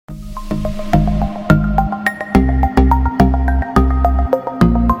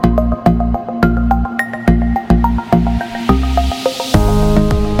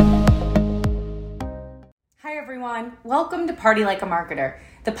welcome to Party Like a Marketer,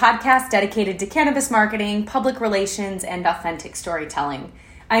 the podcast dedicated to cannabis marketing, public relations, and authentic storytelling.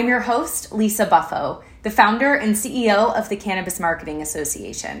 I'm your host, Lisa Buffo, the founder and CEO of the Cannabis Marketing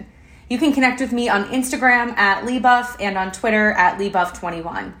Association. You can connect with me on Instagram at LeeBuff and on Twitter at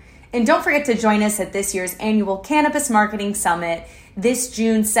LeeBuff21. And don't forget to join us at this year's annual Cannabis Marketing Summit this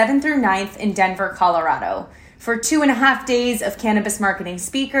June 7th through 9th in Denver, Colorado, for 2.5 days of cannabis marketing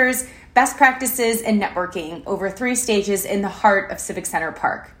speakers, best practices, and networking over 3 stages in the heart of Civic Center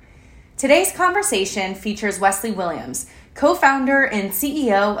Park. Today's conversation features Wesley Williams, co-founder and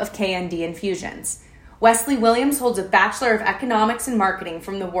CEO of KND Infusions. Wesley Williams holds a Bachelor of Economics and Marketing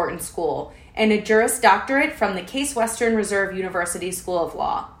from the Wharton School and a Juris Doctorate from the Case Western Reserve University School of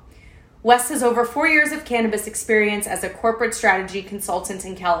Law. Wes has over 4 years of cannabis experience as a corporate strategy consultant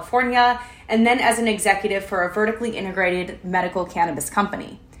in California and then as an executive for a vertically integrated medical cannabis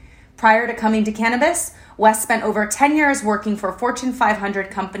company. Prior to coming to cannabis, Wes spent over 10 years working for Fortune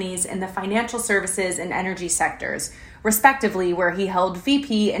 500 companies in the financial services and energy sectors, respectively, where he held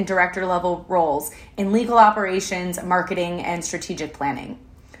VP and director level roles in legal operations, marketing, and strategic planning.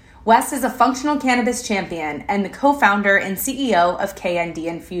 Wes is a functional cannabis champion and the co-founder and CEO of KND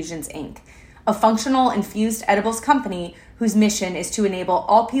Infusions, Inc., a functional infused edibles company whose mission is to enable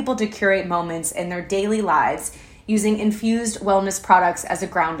all people to curate moments in their daily lives using infused wellness products as a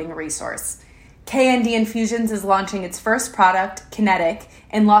grounding resource. KND Infusions is launching its first product, Kinetic,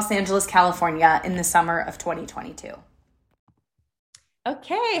 in Los Angeles, California in the summer of 2022.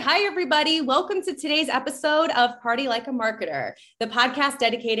 Okay. Hi, everybody. Welcome to today's episode of Party Like a Marketer, the podcast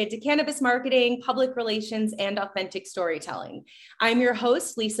dedicated to cannabis marketing, public relations, and authentic storytelling. I'm your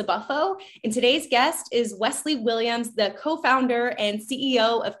host, Lisa Buffo, and today's guest is Wesley Williams, the co-founder and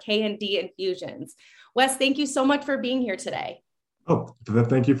CEO of KND Infusions. Wes, thank you so much for being here today. Oh,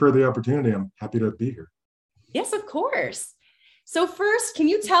 thank you for the opportunity. I'm happy to be here. Yes, of course. So first, can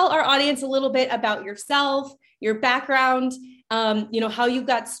you tell our audience a little bit about yourself, your background, how you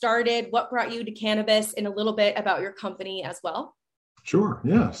got started, what brought you to cannabis, and a little bit about your company as well? Sure.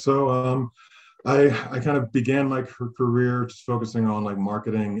 Yeah. So I kind of began my career just focusing on like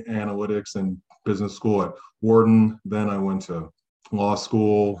marketing, analytics, and business school at Wharton. Then I went to law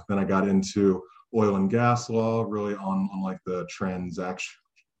school. Then I got into oil and gas law, really on like the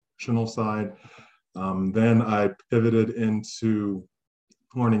transactional side. Then I pivoted into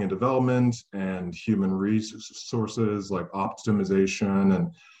learning and development and human resources like optimization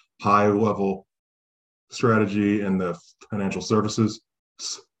and high level strategy in the financial services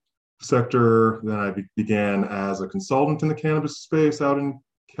sector. Then I began as a consultant in the cannabis space out in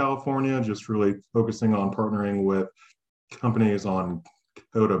California, just really focusing on partnering with companies on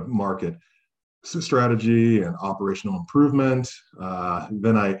go-to-market strategy and operational improvement.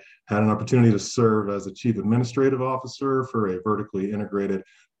 Then I had an opportunity to serve as a chief administrative officer for a vertically integrated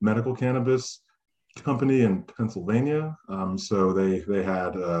medical cannabis company in Pennsylvania. So they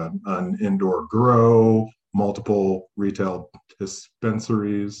had an indoor grow, multiple retail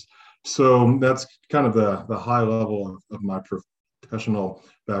dispensaries. So that's kind of the high level of my professional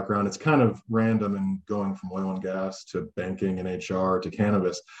background. It's kind of random in going from oil and gas to banking and HR to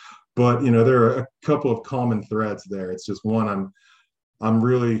cannabis. But, there are a couple of common threads there. It's just one, I'm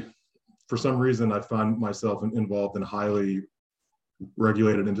really, for some reason, I find myself involved in highly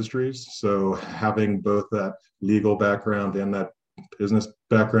regulated industries. So having both that legal background and that business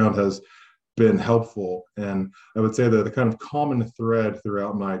background has been helpful. And I would say that the kind of common thread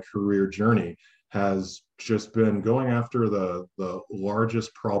throughout my career journey has just been going after the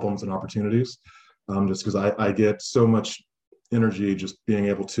largest problems and opportunities, just because I get so much energy just being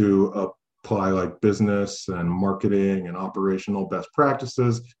able to apply like business and marketing and operational best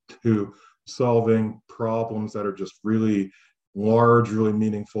practices to solving problems that are just really large, really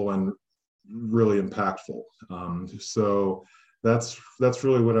meaningful, and really impactful. So that's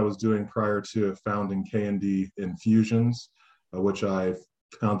really what I was doing prior to founding KND Infusions, which I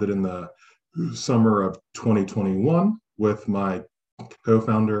founded in the summer of 2021 with my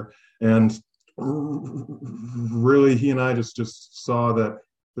co-founder. And really, he and I just saw that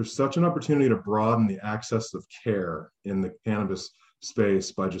there's such an opportunity to broaden the access of care in the cannabis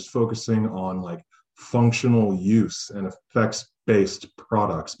space by just focusing on like functional use and effects-based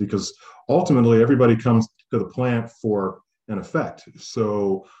products, because ultimately everybody comes to the plant for an effect.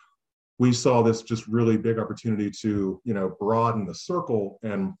 So we saw this just really big opportunity to, broaden the circle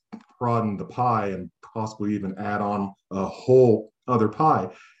and broaden the pie and possibly even add on a whole other pie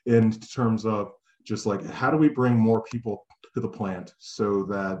in terms of just like, how do we bring more people to the plant so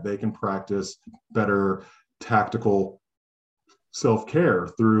that they can practice better tactical self-care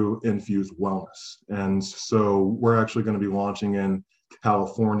through infused wellness. And so we're actually going to be launching in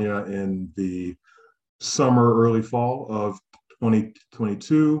California in the summer, early fall of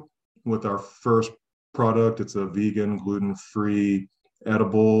 2022 with our first product. It's a vegan, gluten-free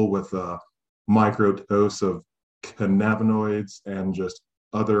edible with a micro dose of cannabinoids and just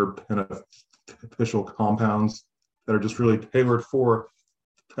other beneficial compounds that are just really tailored for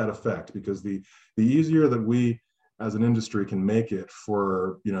that effect. Because the easier that we as an industry can make it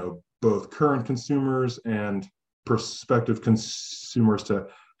for, you know, both current consumers and prospective consumers to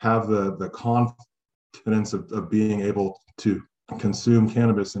have the confidence of being able to consume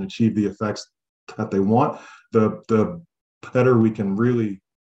cannabis and achieve the effects that they want, the better we can really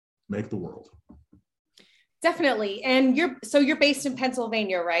make the world. Definitely. And you're based in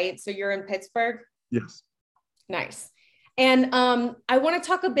Pennsylvania, right? So you're in Pittsburgh? Yes. Nice. And I want to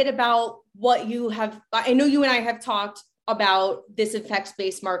talk a bit about what you have. I know you and I have talked about this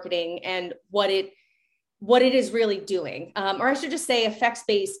effects-based marketing and what it is really doing, or I should just say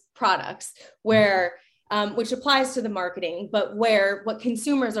effects-based products, where which applies to the marketing, but where what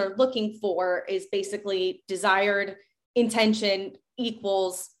consumers are looking for is basically desired intention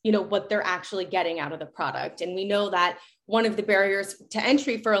equals, you know, what they're actually getting out of the product. And we know that one of the barriers to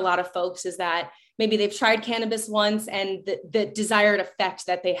entry for a lot of folks is that maybe they've tried cannabis once and the desired effect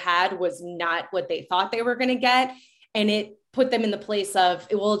that they had was not what they thought they were going to get. And it put them in the place of,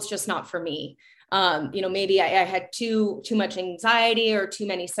 well, it's just not for me. You know, maybe I had too much anxiety or too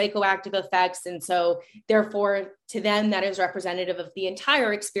many psychoactive effects. And so therefore to them, that is representative of the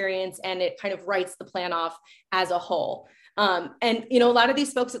entire experience, and it kind of writes the plan off as a whole. And, you know, a lot of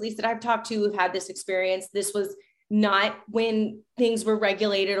these folks, at least that I've talked to, have had this experience. This was not when things were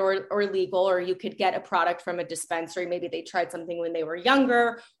regulated or legal, or you could get a product from a dispensary. Maybe they tried something when they were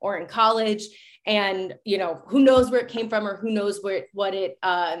younger or in college, and, you know, who knows where it came from, or who knows what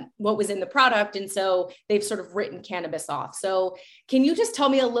was in the product. And so they've sort of written cannabis off. So can you just tell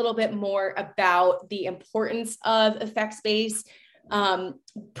me a little bit more about the importance of effects-based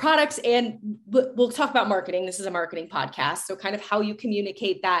products? And we'll talk about marketing. This is a marketing podcast, so kind of how you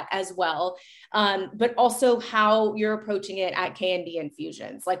communicate that as well. But also how you're approaching it at K&D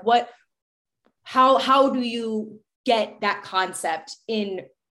Infusions. Like how do you get that concept in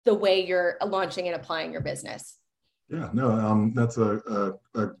the way you're launching and applying your business? Yeah, no, that's a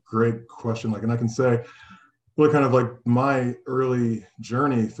great question. Like, and I can say, well, kind of like my early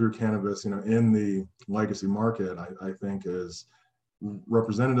journey through cannabis, you know, in the legacy market, I think is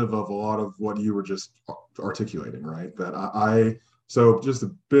representative of a lot of what you were just articulating, right? That so just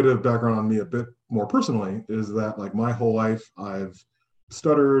a bit of background on me, a bit more personally, is that like my whole life I've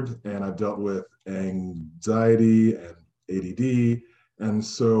stuttered and I've dealt with anxiety and ADD. And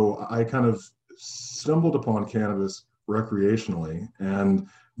so I kind of stumbled upon cannabis recreationally. And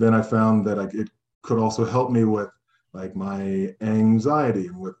then I found that it could also help me with like my anxiety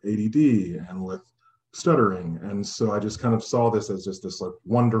and with ADD and with stuttering. And so I just kind of saw this as just this like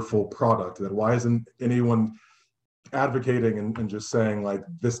wonderful product, that why isn't anyone advocating and just saying like,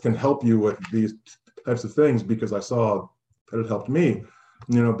 this can help you with these types of things, because I saw that it helped me,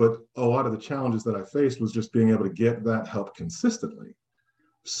 you know. But a lot of the challenges that I faced was just being able to get that help consistently.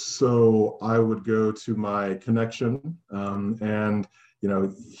 So I would go to my connection, and, you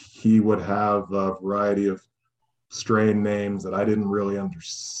know, he would have a variety of strain names that I didn't really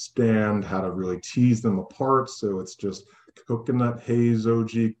understand how to really tease them apart. So it's just coconut haze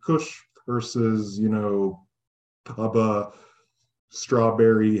OG Kush versus, you know, Bubba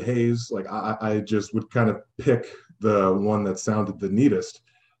strawberry haze. Like I just would kind of pick the one that sounded the neatest.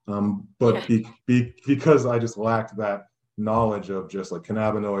 But because I just lacked that knowledge of just like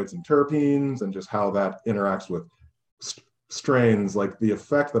cannabinoids and terpenes and just how that interacts with strains, like the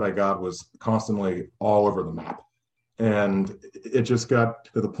effect that I got was constantly all over the map. And it just got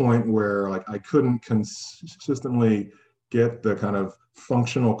to the point where like I couldn't consistently get the kind of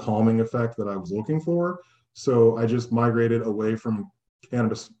functional calming effect that I was looking for. So I just migrated away from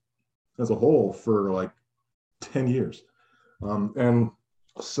cannabis as a whole for like 10 years. And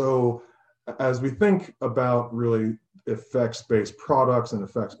so as we think about really effects-based products and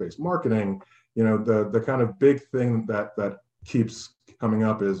effects-based marketing, you know, the kind of big thing that keeps coming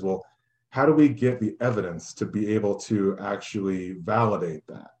up is, well, how do we get the evidence to be able to actually validate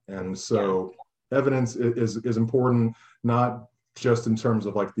that? And so evidence is important, not just in terms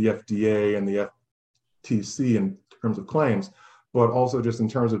of like the FDA and the FTC in terms of claims, but also just in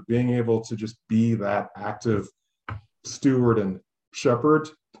terms of being able to just be that active steward and shepherd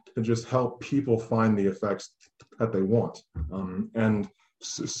to just help people find the effects that they want. And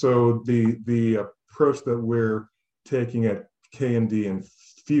so the approach that we're taking at K&D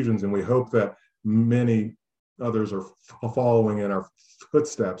infusions, and we hope that many others are following in our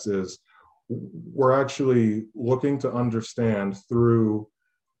footsteps, is we're actually looking to understand through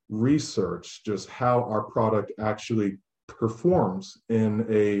research just how our product actually performs in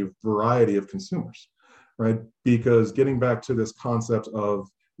a variety of consumers, right? Because getting back to this concept of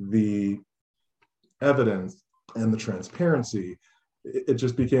the evidence and the transparency, it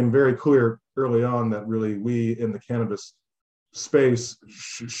just became very clear early on that really we in the cannabis space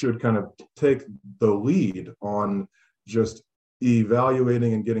should kind of take the lead on just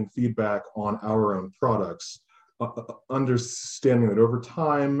evaluating and getting feedback on our own products, understanding that over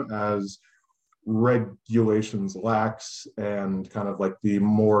time as regulations lax and kind of like the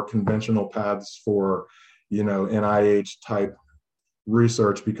more conventional paths for, NIH type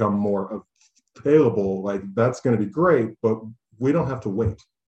research become more available, like that's going to be great, but we don't have to wait.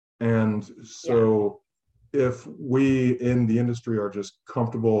 And so if we in the industry are just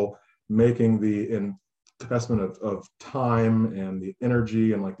comfortable making the investment of time and the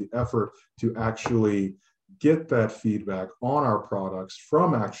energy and like the effort to actually get that feedback on our products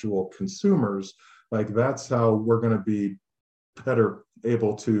from actual consumers, like that's how we're going to be better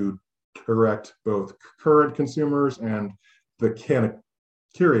able to direct both current consumers and the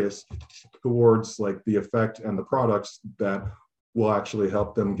curious towards like the effect and the products that will actually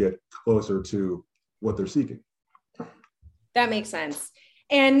help them get closer to what they're seeking. That makes sense.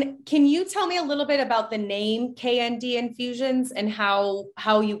 And can you tell me a little bit about the name K&D Infusions and how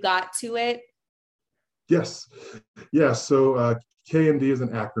you got to it? Yes. Yeah. So K&D is an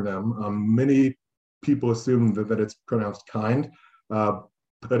acronym. Many people assume that it's pronounced kind, but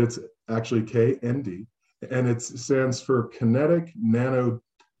it's actually K&D, and it stands for Kinetic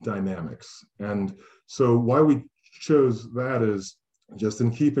Nanodynamics. And so why we chose that is just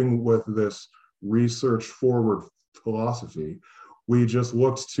in keeping with this research forward philosophy. We just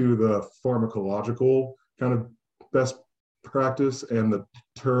looked to the pharmacological kind of best practice and the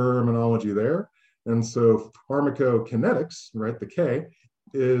terminology there. And so pharmacokinetics, right, the K,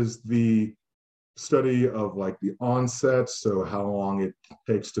 is the study of like the onset, so how long it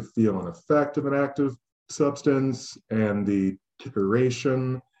takes to feel an effect of an active substance, and the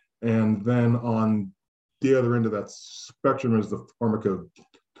duration. And then on the other end of that spectrum is the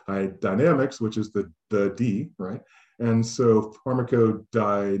pharmacodynamics, which is the D, right? And so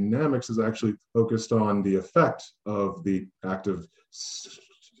pharmacodynamics is actually focused on the effect of the active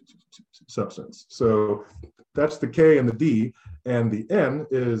substance. So that's the K and the D, and the N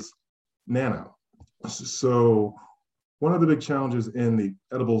is nano. So one of the big challenges in the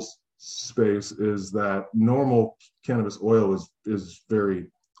edibles space is that normal cannabis oil is very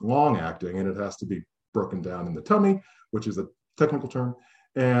long acting, and it has to be broken down in the tummy, which is a technical term.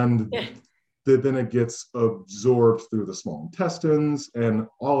 And then it gets absorbed through the small intestines. And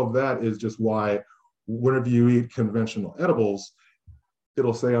all of that is just why whenever you eat conventional edibles,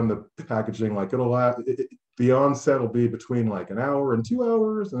 it'll say on the packaging, like the onset will be between like an hour and 2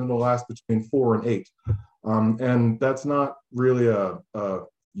 hours, and it'll last between 4 and 8. And that's not really a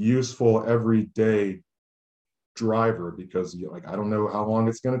useful everyday driver, because I don't know how long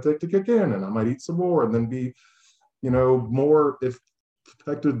it's going to take to kick in, and I might eat some more and then be, more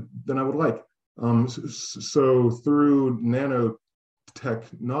affected than I would like. So through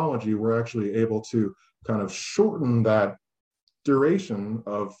nanotechnology, we're actually able to kind of shorten that duration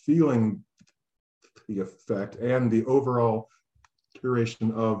of feeling the effect and the overall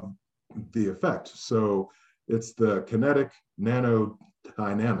duration of the effect. So it's the kinetic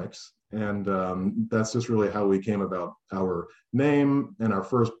nanodynamics, and that's just really how we came about our name. And our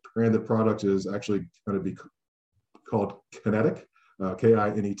first branded product is actually going to be called Kinetic,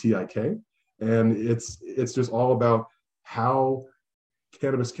 Kinetik, and it's just all about how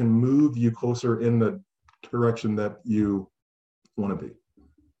cannabis can move you closer in the direction that you want to be.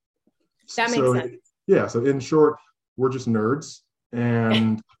 That makes sense. Yeah. So in short, we're just nerds,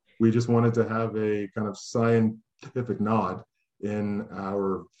 and we just wanted to have a kind of scientific nod in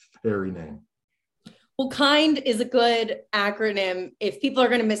our very name. Well, KIND is a good acronym. If people are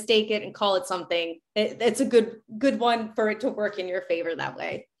going to mistake it and call it something, it's a good one for it to work in your favor that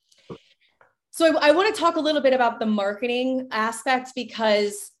way. So I want to talk a little bit about the marketing aspect,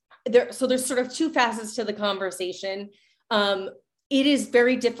 because there's sort of two facets to the conversation. It is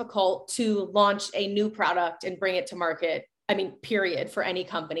very difficult to launch a new product and bring it to market. I mean, period, for any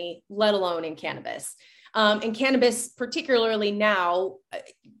company, let alone in cannabis. In cannabis, particularly now,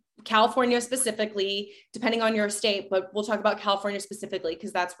 California specifically, depending on your state, but we'll talk about California specifically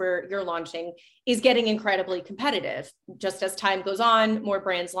because that's where you're launching, is getting incredibly competitive. Just as time goes on, more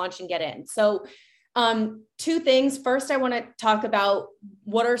brands launch and get in. So Two things. First, I want to talk about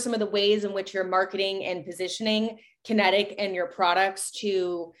what are some of the ways in which you're marketing and positioning Kinetic and your products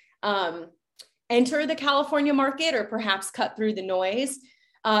to enter the California market or perhaps cut through the noise.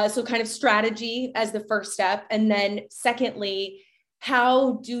 So kind of strategy as the first step. And then secondly,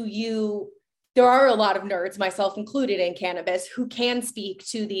 there are a lot of nerds, myself included, in cannabis who can speak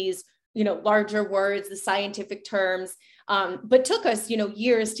to these, larger words, the scientific terms, but took us,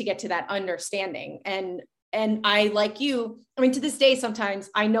 years to get to that understanding. And I, like you, to this day, sometimes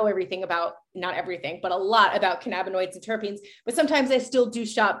I know everything about, not everything, but a lot about cannabinoids and terpenes, but sometimes I still do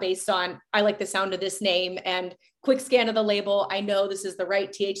shop based on, I like the sound of this name and quick scan of the label. I know this is the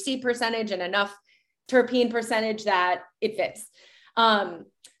right THC percentage and enough terpene percentage that it fits.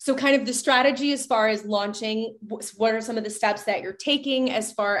 So kind of the strategy as far as launching, what are some of the steps that you're taking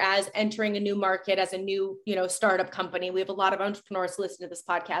as far as entering a new market as a new, startup company? We have a lot of entrepreneurs listening to this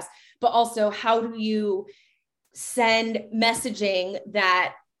podcast, but also how do you send messaging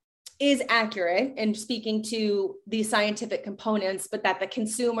that is accurate and speaking to the scientific components, but that the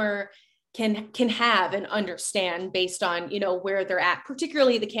consumer can have and understand based on, where they're at,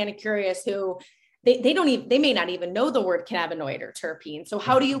 particularly the canna curious who they may not even know the word cannabinoid or terpene. So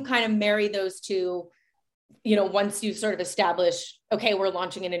how do you kind of marry those two, once you sort of establish, okay, we're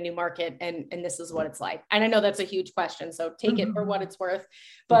launching in a new market and this is what it's like? And I know that's a huge question, so take it for what it's worth,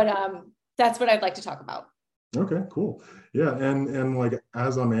 but that's what I'd like to talk about. Okay, cool. Yeah. And like,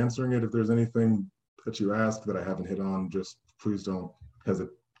 as I'm answering it, if there's anything that you asked that I haven't hit on, just please don't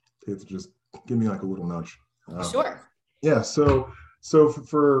hesitate to just give me like a little nudge. Sure. Yeah. So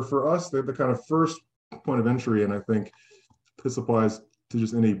for us, the kind of first point of entry, and I think this applies to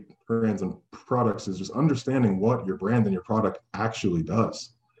just any brands and products, is just understanding what your brand and your product actually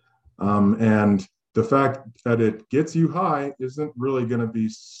does. And the fact that it gets you high isn't really going to be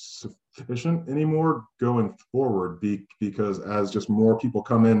sufficient anymore going forward, because as just more people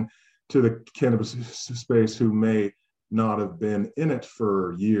come in to the cannabis space who may not have been in it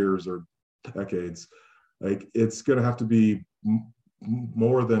for years or decades, like it's going to have to be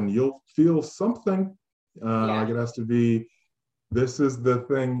more than you'll feel something. Like it has to be, this is the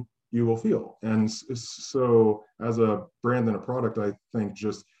thing you will feel. And so as a brand and a product, I think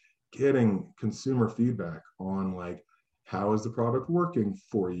just getting consumer feedback on like, how is the product working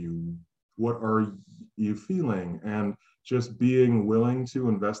for you? What are you feeling? And just being willing to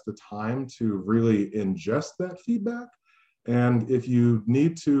invest the time to really ingest that feedback. And if you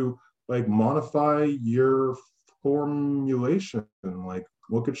need to like modify your formulation, like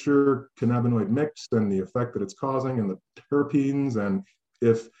look at your cannabinoid mix and the effect that it's causing and the terpenes, and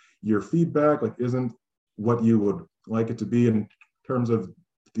if your feedback like isn't what you would like it to be in terms of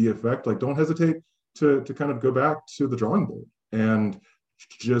the effect, like don't hesitate to kind of go back to the drawing board and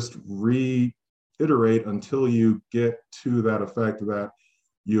just reiterate until you get to that effect that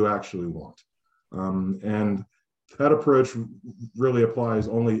you actually want. And that approach really applies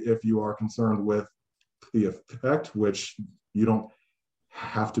only if you are concerned with the effect, which you don't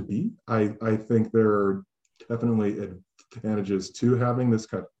have to be. I think there are definitely advantages to having this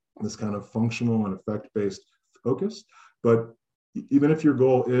kind of functional and effect-based focus. But even if your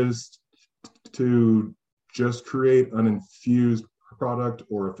goal is to just create an infused product,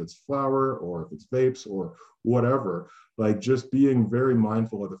 or if it's flower, or if it's vapes, or whatever, like just being very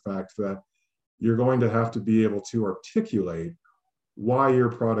mindful of the fact that you're going to have to be able to articulate why your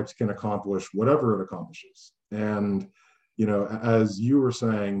product can accomplish whatever it accomplishes. And, as you were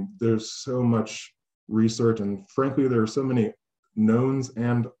saying, there's so much research, and frankly, there are so many knowns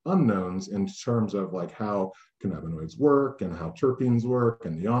and unknowns in terms of like how cannabinoids work and how terpenes work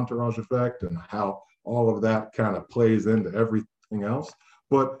and the entourage effect and how all of that kind of plays into everything else.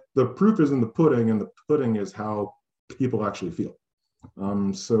 But the proof is in the pudding, and the pudding is how people actually feel.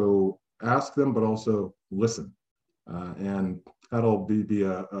 So ask them, but also listen. And that'll be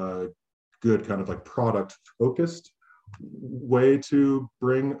a good kind of like product focused way to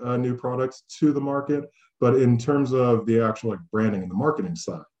bring new products to the market. But in terms of the actual like branding and the marketing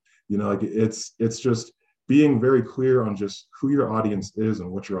side, like it's just being very clear on just who your audience is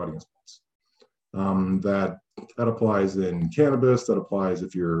and what your audience wants. That applies in cannabis, that applies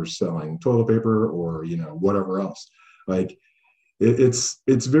if you're selling toilet paper or whatever else. Like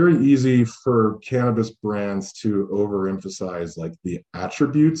it's very easy for cannabis brands to overemphasize like the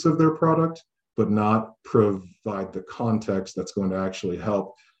attributes of their product, but not provide the context that's going to actually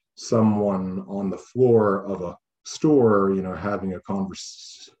help someone on the floor of a store, having a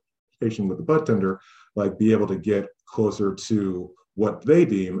conversation with the bud tender, like be able to get closer to what they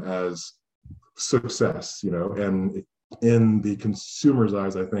deem as success, and in the consumer's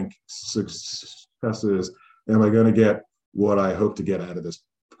eyes, I think test is, am I going to get what I hope to get out of this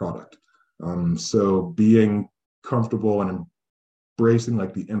product? So being comfortable and embracing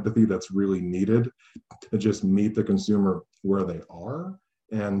like the empathy that's really needed to just meet the consumer where they are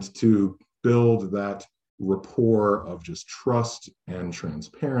and to build that rapport of just trust and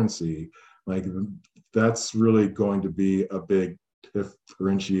transparency, like that's really going to be a big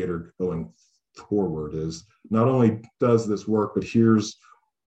differentiator going forward. Is not only does this work, but here's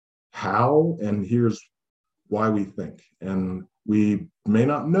how and here's why we think. And we may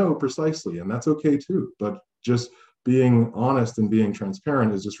not know precisely, and that's okay too, but just being honest and being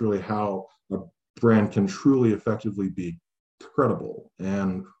transparent is just really how a brand can truly effectively be credible.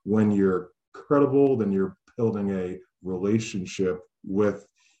 And when you're credible, then you're building a relationship with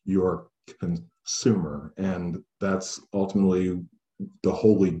your consumer. And that's ultimately the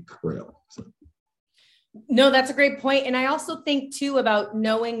holy grail. So. No, that's a great point. And I also think too about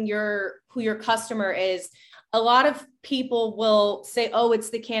knowing who your customer is. A lot of people will say, oh, it's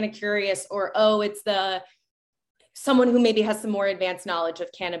the Canna Curious, or, oh, it's someone who maybe has some more advanced knowledge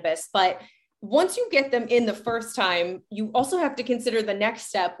of cannabis. But once you get them in the first time, you also have to consider the next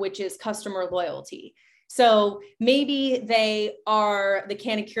step, which is customer loyalty. So maybe they are the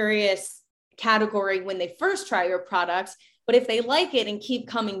Canna Curious category when they first try your products, but if they like it and keep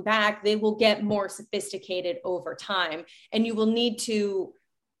coming back, they will get more sophisticated over time. And you will need to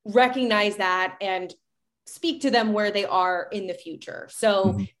recognize that and speak to them where they are in the future.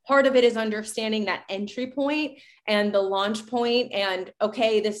 So part of it is understanding that entry point and the launch point, and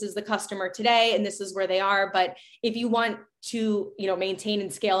okay, this is the customer today and this is where they are. But if you want to, maintain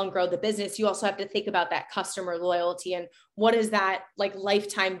and scale and grow the business, you also have to think about that customer loyalty and what is that like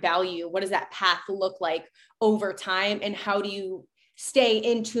lifetime value? What does that path look like over time? And how do you stay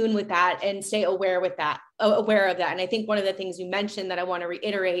in tune with that and stay aware of that? And I think one of the things you mentioned that I want to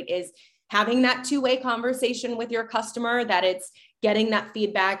reiterate is having that two-way conversation with your customer, that it's getting that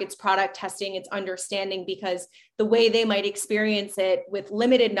feedback, it's product testing, it's understanding, because the way they might experience it with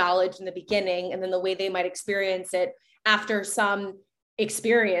limited knowledge in the beginning, and then the way they might experience it after some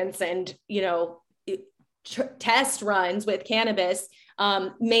experience and, test runs with cannabis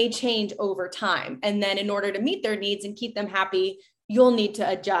may change over time. And then in order to meet their needs and keep them happy, you'll need to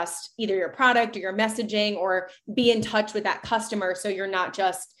adjust either your product or your messaging or be in touch with that customer. So you're not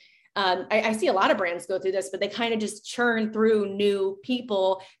just I see a lot of brands go through this, but they kind of just churn through new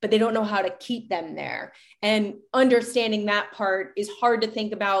people, but they don't know how to keep them there. And understanding that part is hard to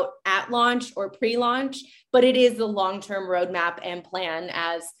think about at launch or pre-launch, but it is the long-term roadmap and plan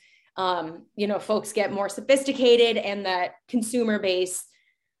as, folks get more sophisticated and that consumer base,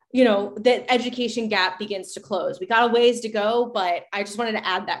 the education gap begins to close. We got a ways to go, but I just wanted to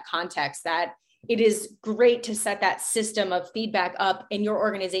add that context that it is great to set that system of feedback up in your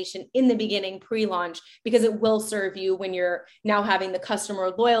organization in the beginning, pre-launch, because it will serve you when you're now having the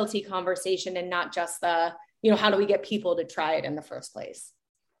customer loyalty conversation and not just the, how do we get people to try it in the first place?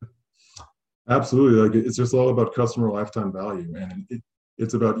 Absolutely. Like it's just all about customer lifetime value. And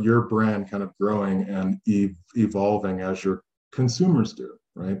it's about your brand kind of growing and evolving as your consumers do.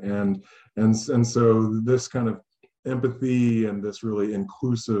 Right. And so this kind of empathy and this really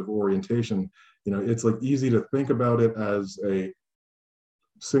inclusive orientation, it's like easy to think about it as a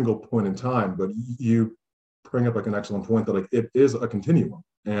single point in time, but you bring up like an excellent point that like it is a continuum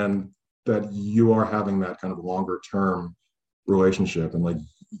and that you are having that kind of longer term relationship. And like,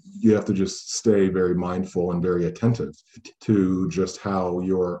 you have to just stay very mindful and very attentive to just how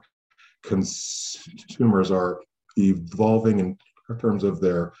your consumers are evolving in terms of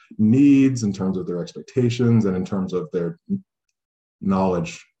their needs, in terms of their expectations, and in terms of their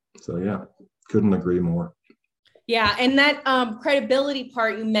knowledge. So yeah, couldn't agree more. Yeah. And that credibility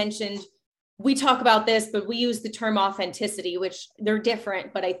part you mentioned, we talk about this, but we use the term authenticity, which they're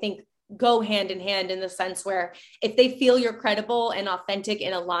different, but I think go hand in hand in the sense where if they feel you're credible and authentic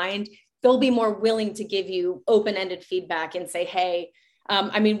and aligned, they'll be more willing to give you open-ended feedback and say, hey,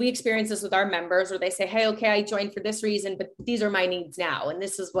 we experience this with our members where they say, hey, okay, I joined for this reason, but these are my needs now. And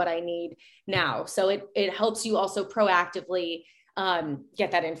this is what I need now. So it helps you also proactively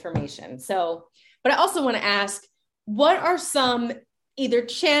get that information. So, but I also want to ask, what are some either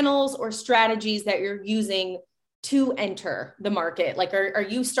channels or strategies that you're using to enter the market? Like, are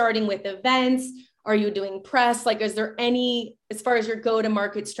you starting with events? Are you doing press? Like, is there any, as far as your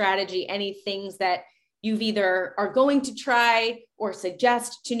go-to-market strategy, any things that you've either are going to try or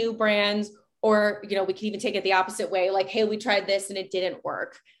suggest to new brands, or, we can even take it the opposite way. Like, hey, we tried this and it didn't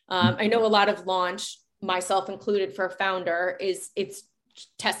work. I know a lot of launch, myself included for a founder, it's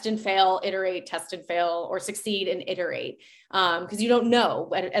test and fail, iterate, test and fail, or succeed and iterate. Because you don't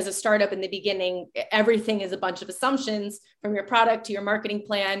know. As a startup in the beginning, everything is a bunch of assumptions from your product to your marketing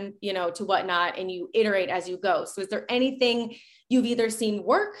plan, to whatnot, and you iterate as you go. So is there anything you've either seen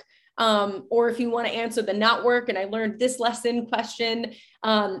work, or if you want to answer the not work, and I learned this lesson question?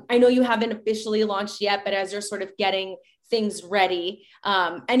 I know you haven't officially launched yet, but as you're sort of getting things ready,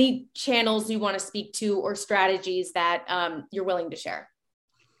 any channels you want to speak to or strategies that you're willing to share?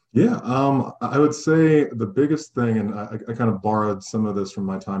 Yeah, I would say the biggest thing, and I kind of borrowed some of this from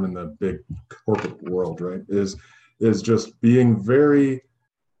my time in the big corporate world, right, is just being very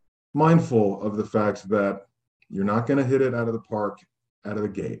mindful of the fact that you're not going to hit it out of the park, out of the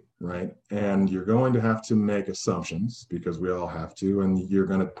gate, right? And you're going to have to make assumptions, because we all have to, and you're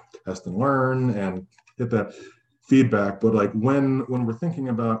going to test and learn and get that feedback. But like when we're thinking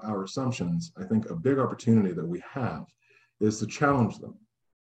about our assumptions, I think a big opportunity that we have is to challenge them.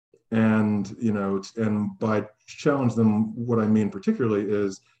 And, and by challenge them, what I mean particularly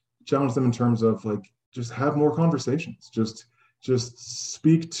is challenge them in terms of like, just have more conversations, just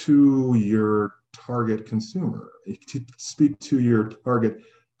speak to your target consumer, speak to your target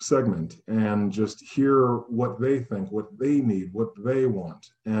segment, and just hear what they think, what they need, what they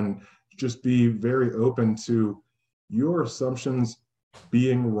want, and just be very open to your assumptions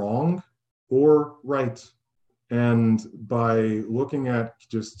being wrong or right. And by looking at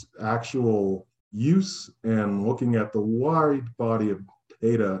just actual use and looking at the wide body of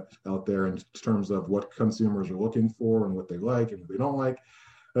data out there in terms of what consumers are looking for and what they like and what they don't like,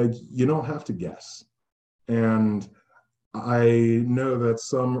 you don't have to guess. And I know that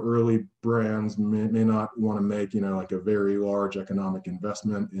some early brands may not want to make, like a very large economic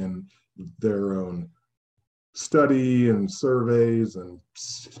investment in their own study and surveys and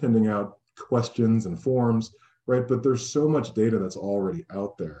sending out questions and forms. Right, but there's so much data that's already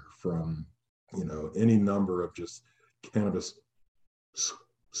out there from, any number of just cannabis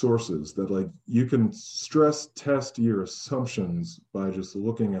sources that like you can stress test your assumptions by just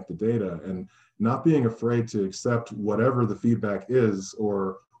looking at the data and not being afraid to accept whatever the feedback is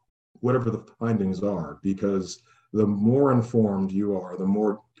or whatever the findings are, because the more informed you are, the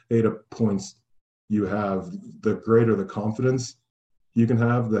more data points you have, the greater the confidence you can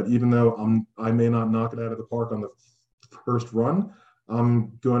have that even though I may not knock it out of the park on the first run,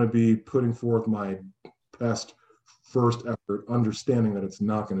 I'm going to be putting forth my best first effort, understanding that it's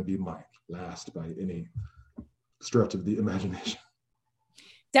not going to be my last by any stretch of the imagination.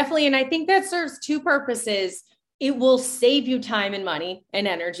 Definitely. And I think that serves two purposes. It will save you time and money and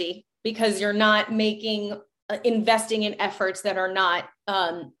energy, because you're not investing in efforts that are not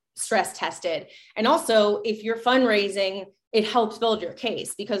stress tested. And also, if you're fundraising, it helps build your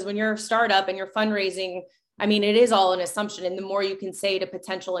case, because when you're a startup and you're fundraising, it is all an assumption. And the more you can say to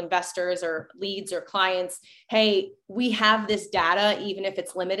potential investors or leads or clients, hey, we have this data, even if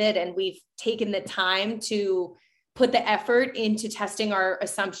it's limited, and we've taken the time to put the effort into testing our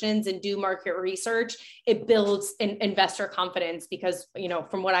assumptions and do market research, it builds investor confidence. Because,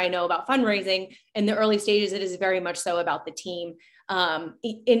 from what I know about fundraising in the early stages, it is very much so about the team.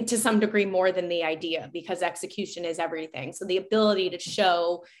 To some degree more than the idea, because execution is everything. So the ability to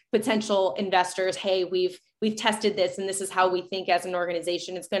show potential investors, hey, we've tested this and this is how we think as an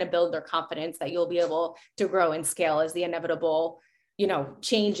organization, it's going to build their confidence that you'll be able to grow and scale as the inevitable,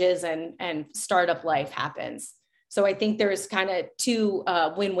 changes and startup life happens. So I think there's kind of two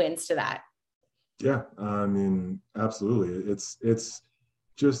win-wins to that. Yeah, absolutely. It's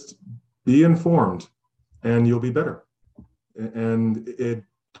just be informed and you'll be better. And it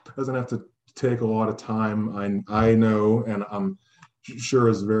doesn't have to take a lot of time. I know, and I'm sure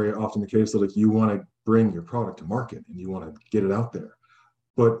is very often the case, that like you want to bring your product to market and you want to get it out there,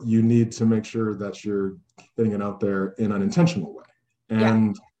 but you need to make sure that you're getting it out there in an intentional way.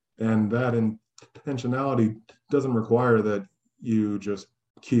 And that intentionality doesn't require that you just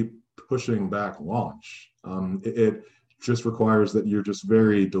keep pushing back launch. It just requires that you're just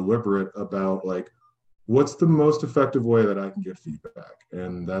very deliberate about like, what's the most effective way that I can get feedback?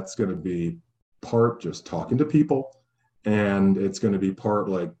 And that's going to be part just talking to people. And it's going to be part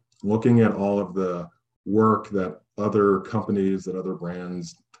like looking at all of the work that other companies, that other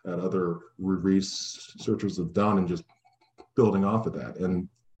brands, that other researchers have done, and just building off of that. And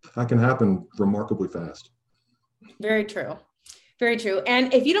that can happen remarkably fast. Very true. Very true.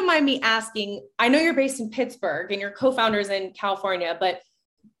 And if you don't mind me asking, I know you're based in Pittsburgh and your co-founders in California, but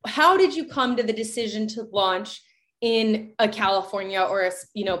how did you come to the decision to launch in a California or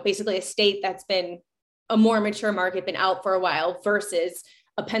basically a state that's been a more mature market, been out for a while, versus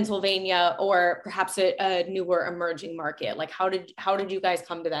a Pennsylvania or perhaps a newer emerging market? Like how did you guys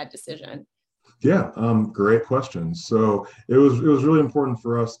come to that decision? Yeah, great question. So it was really important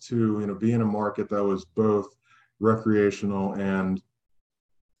for us to, be in a market that was both recreational and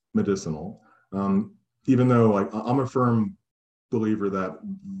medicinal. Even though like I'm a firm believer that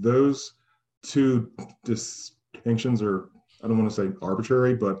those two distinctions are, I don't want to say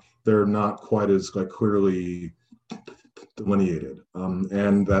arbitrary, but they're not quite as like clearly delineated.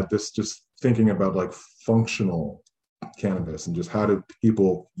 And that this just thinking about like functional cannabis and just how do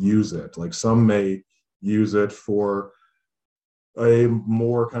people use it. Like some may use it for a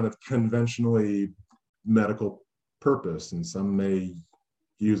more kind of conventionally medical purpose, and some may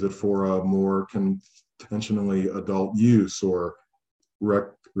use it for a more conventionally adult use or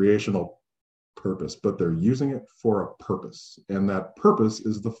recreational purpose, but they're using it for a purpose, and that purpose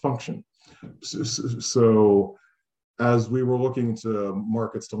is the function. So as we were looking to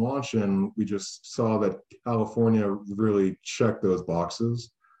markets to launch in, we just saw that California really checked those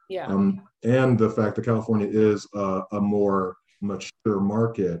boxes. Yeah. And the fact that California is a more mature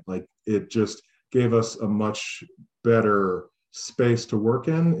market, like it just gave us a much better space to work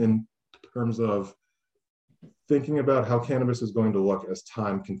in terms of thinking about how cannabis is going to look as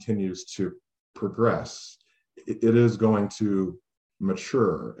time continues to progress. It is going to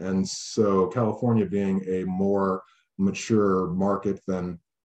mature. And so California being a more mature market than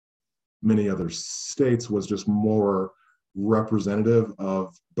many other states was just more representative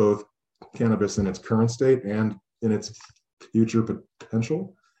of both cannabis in its current state and in its future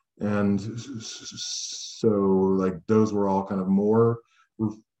potential. And so like those were all kind of more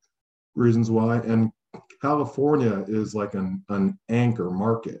reasons why. And California is like an anchor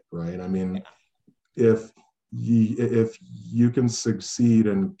market, right? I mean, if you can succeed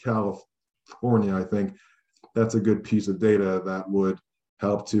in California, I think that's a good piece of data that would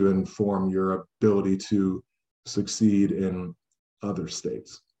help to inform your ability to succeed in other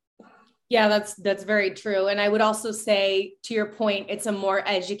states. Yeah, that's very true. And I would also say, to your point, it's a more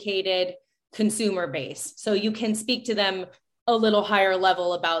educated consumer base. So you can speak to them a little higher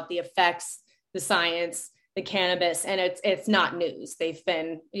level about the effects, the science, the cannabis, and it's not news. They've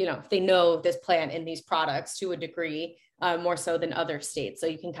been, they know this plant and these products to a degree, more so than other states. So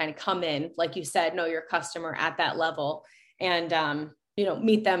you can kind of come in, like you said, know your customer at that level and,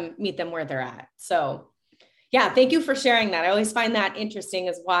 meet them where they're at. So yeah, thank you for sharing that. I always find that interesting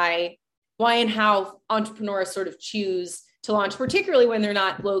as why and how entrepreneurs sort of choose to launch, particularly when they're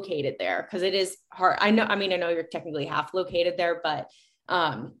not located there, because it is hard. I know you're technically half located there, but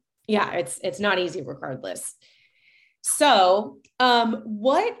yeah, it's not easy regardless. So I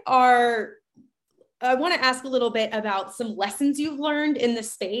want to ask a little bit about some lessons you've learned in the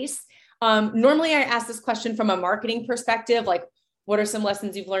space. Normally I ask this question from a marketing perspective, like what are some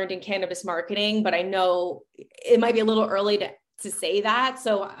lessons you've learned in cannabis marketing? But I know it might be a little early to say that.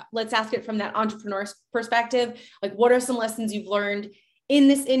 So let's ask it from that entrepreneur's perspective. Like what are some lessons you've learned in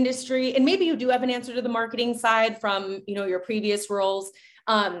this industry? And maybe you do have an answer to the marketing side from, your previous roles.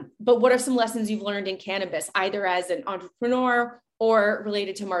 But what are some lessons you've learned in cannabis, either as an entrepreneur or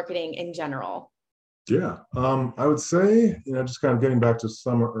related to marketing in general? Yeah, I would say, just kind of getting back to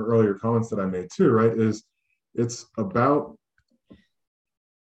some earlier comments that I made too, right, is it's about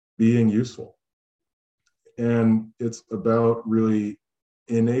being useful. And it's about really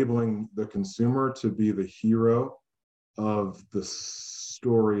enabling the consumer to be the hero of the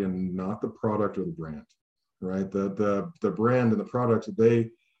story and not the product or the brand, right? The brand and the product, they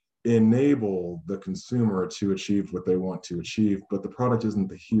enable the consumer to achieve what they want to achieve, but the product isn't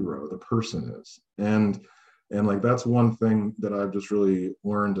the hero, the person is. And like that's one thing that I've just really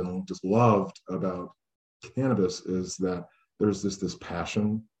learned and just loved about cannabis is that there's this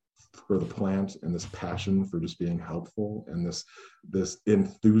passion for the plant and this passion for just being helpful and this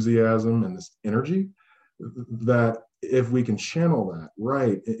enthusiasm and this energy that if we can channel that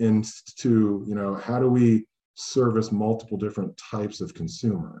right into, how do we service multiple different types of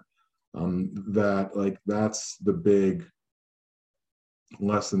consumer, that's the big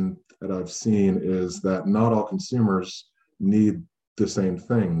lesson that I've seen is that not all consumers need the same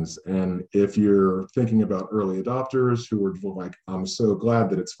things. And if you're thinking about early adopters who are like, I'm so glad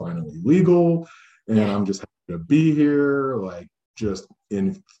that it's finally legal and I'm just happy to be here, like just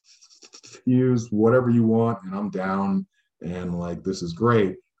infuse whatever you want and I'm down and like this is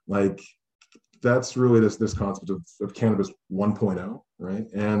great. Like that's really this concept of cannabis 1.0, right?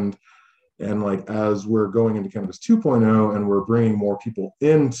 And like as we're going into cannabis 2.0 and we're bringing more people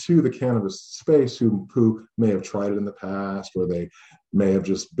into the cannabis space who may have tried it in the past or they may have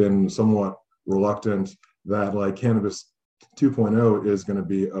just been somewhat reluctant, that like cannabis 2.0 is going to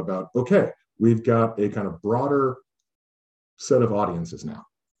be about, okay, we've got a kind of broader set of audiences now.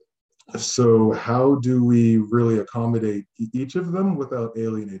 So how do we really accommodate each of them without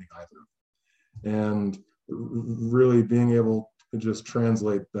alienating either? And really being able to just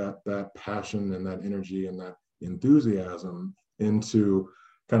translate that passion and that energy and that enthusiasm into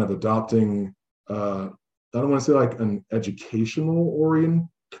kind of adopting, I don't want to say like an educational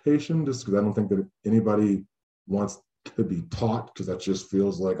orientation, just because I don't think that anybody wants to be taught, because that just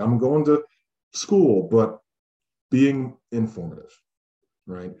feels like I'm going to school, but being informative,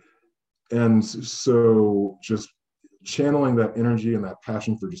 right? And so just channeling that energy and that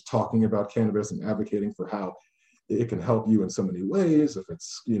passion for just talking about cannabis and advocating for how it can help you in so many ways, if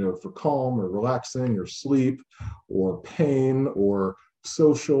it's, for calm or relaxing or sleep or pain or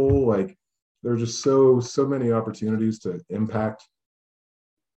social, like there are just so many opportunities to impact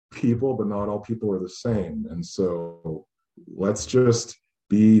people, but not all people are the same. And so let's just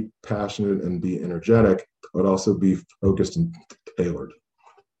be passionate and be energetic, but also be focused and tailored.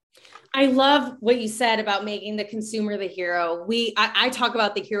 I love what you said about making the consumer the hero. I talk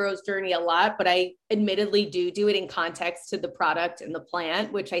about the hero's journey a lot, but I admittedly do it in context to the product and the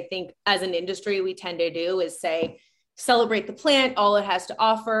plant, which I think as an industry we tend to do is say, celebrate the plant, all it has to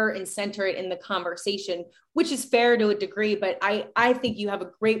offer, and center it in the conversation, which is fair to a degree. But I think you have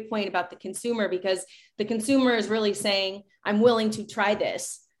a great point about the consumer, because the consumer is really saying, I'm willing to try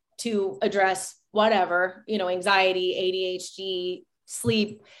this to address whatever, anxiety, ADHD,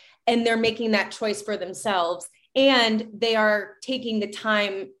 sleep, and they're making that choice for themselves. And they are taking the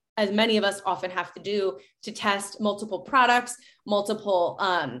time, as many of us often have to do, to test multiple products, multiple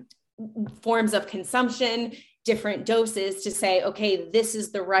forms of consumption, different doses, to say, okay, this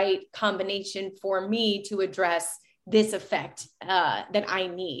is the right combination for me to address this effect that I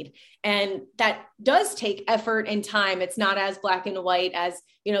need. And that does take effort and time. It's not as black and white as,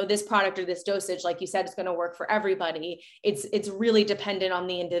 this product or this dosage, like you said, is going to work for everybody. It's really dependent on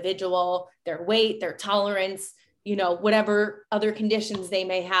the individual, their weight, their tolerance, whatever other conditions they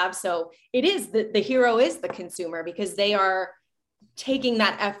may have. So it is the hero is the consumer, because they are taking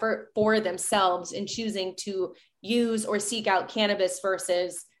that effort for themselves and choosing to use or seek out cannabis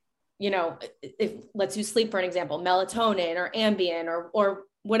versus, if let's use sleep for an example, melatonin or Ambien or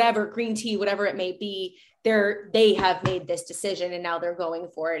whatever, green tea, whatever it may be, they have made this decision and now they're going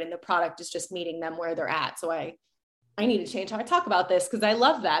for it. And the product is just meeting them where they're at. So I need to change how I talk about this, because I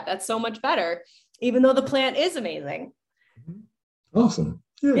love that. That's so much better, even though the plant is amazing. Awesome.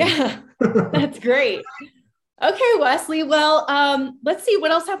 Yeah, that's great. Okay, Wesley. Well, let's see.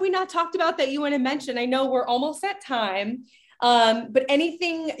 What else have we not talked about that you want to mention? I know we're almost at time, but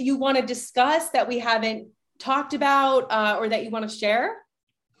anything you want to discuss that we haven't talked about or that you want to share?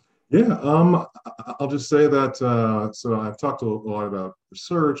 Yeah, I'll just say that, so I've talked a lot about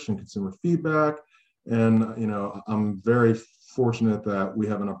research and consumer feedback, and, I'm very fortunate that we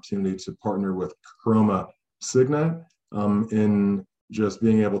have an opportunity to partner with Chroma Signet in just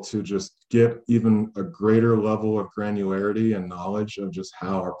being able to just get even a greater level of granularity and knowledge of just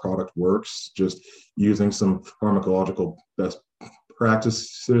how our product works, just using some pharmacological best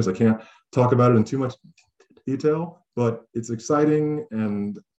practices. I can't talk about it in too much detail, but it's exciting,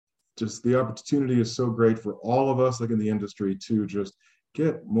 and just the opportunity is so great for all of us, like in the industry, to just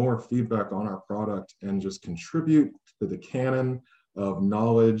get more feedback on our product and just contribute to the canon of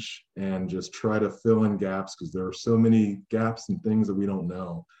knowledge and just try to fill in gaps, because there are so many gaps and things that we don't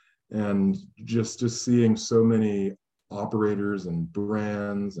know. And just seeing so many operators and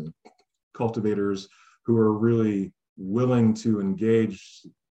brands and cultivators who are really willing to engage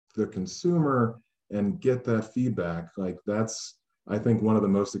the consumer and get that feedback, like that's, I think, one of the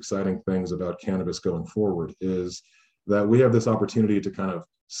most exciting things about cannabis going forward, is that we have this opportunity to kind of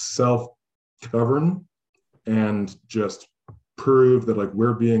self-govern and just prove that, like,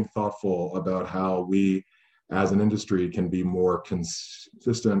 we're being thoughtful about how we as an industry can be more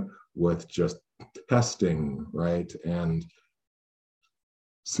consistent with just testing, right, and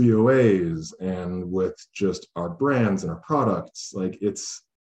COAs, and with just our brands and our products. Like, it's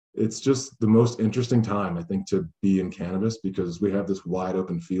just the most interesting time, I think, to be in cannabis, because we have this wide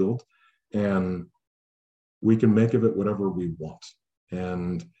open field and we can make of it whatever we want.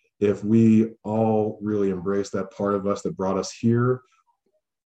 And if we all really embrace that part of us that brought us here,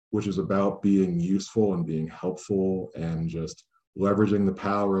 which is about being useful and being helpful and just leveraging the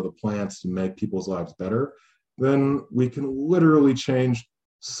power of the plants to make people's lives better, then we can literally change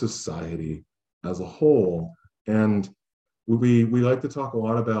society as a whole. And we like to talk a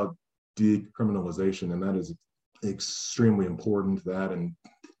lot about decriminalization, and that is extremely important, that and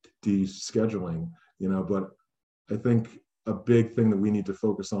descheduling, but I think a big thing that we need to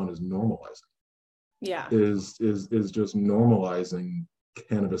focus on is normalizing. Yeah. Is just normalizing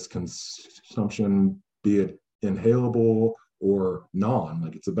cannabis consumption, be it inhalable or non.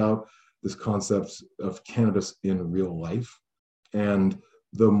 Like, it's about this concept of cannabis in real life. And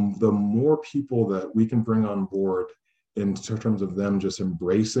the more people that we can bring on board in terms of them just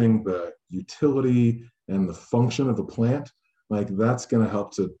embracing the utility and the function of the plant, like, that's going to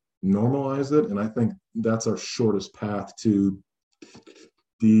help to normalize it. And I think that's our shortest path to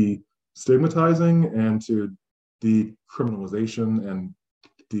destigmatizing and to decriminalization and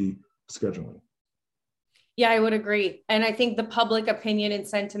descheduling. Yeah, I would agree. And I think the public opinion and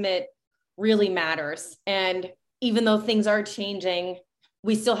sentiment really matters. And even though things are changing,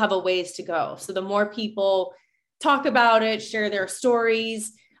 we still have a ways to go. So the more people talk about it, share their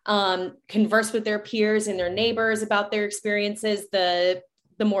stories, converse with their peers and their neighbors about their experiences, the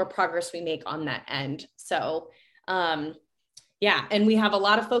more progress we make on that end. So yeah, and we have a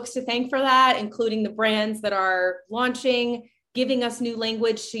lot of folks to thank for that, including the brands that are launching, giving us new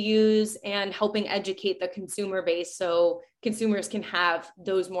language to use, and helping educate the consumer base so consumers can have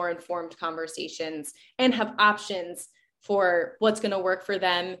those more informed conversations and have options for what's going to work for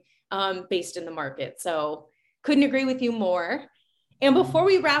them based in the market. So couldn't agree with you more. And before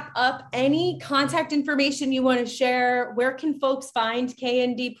we wrap up, any contact information you want to share? Where can folks find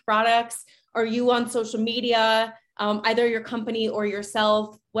K&D products? Are you on social media, either your company or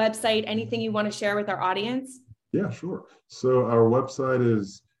yourself, website, anything you want to share with our audience? Yeah, sure. So our website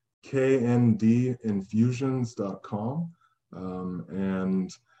is kndinfusions.com.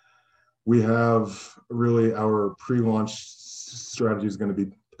 And we have really our pre-launch strategy is going to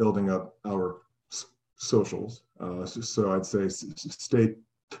be building up our socials. So I'd say stay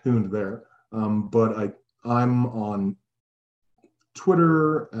tuned there. But I'm on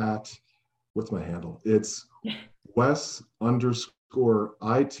Twitter at, what's my handle? It's Wes_IT_IS.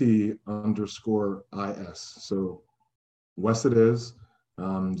 So Wes it is,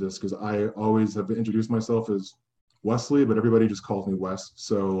 just because I always have introduced myself as Wesley, but everybody just calls me Wes.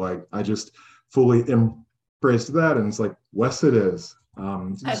 So like, I just fully embraced that, and it's like, Wes it is. I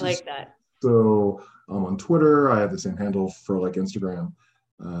like that. So I'm on Twitter. I have the same handle for like Instagram.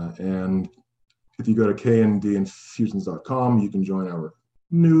 And if you go to kndinfusions.com, you can join our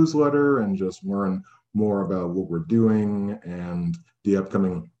newsletter and just learn more about what we're doing and the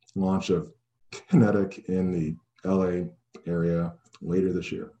upcoming launch of Kinetic in the LA area later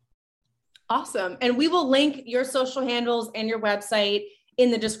this year. Awesome. And we will link your social handles and your website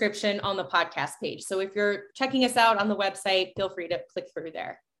in the description on the podcast page. So if you're checking us out on the website, feel free to click through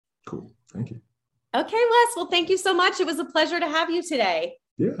there. Cool. Thank you. Okay, Wes. Well, thank you so much. It was a pleasure to have you today.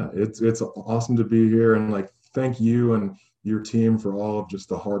 Yeah, it's awesome to be here. And like, thank you and your team for all of just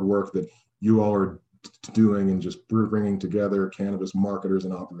the hard work that you all are doing and just bringing together cannabis marketers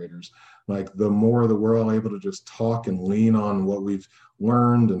and operators. Like, the more that we're all able to just talk and lean on what we've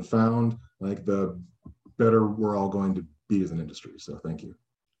learned and found, like, the better we're all going to be as an industry. So thank you.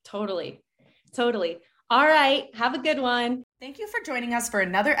 Totally. All right. Have a good one. Thank you for joining us for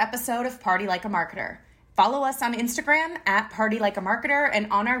another episode of Party Like a Marketer. Follow us on Instagram at Party Like a Marketer and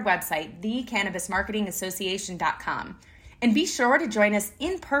on our website, thecannabismarketingassociation.com. And be sure to join us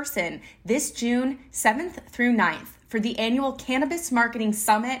in person this June 7th through 9th for the annual Cannabis Marketing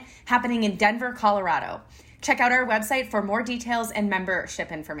Summit happening in Denver, Colorado. Check out our website for more details and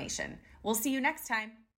membership information. We'll see you next time.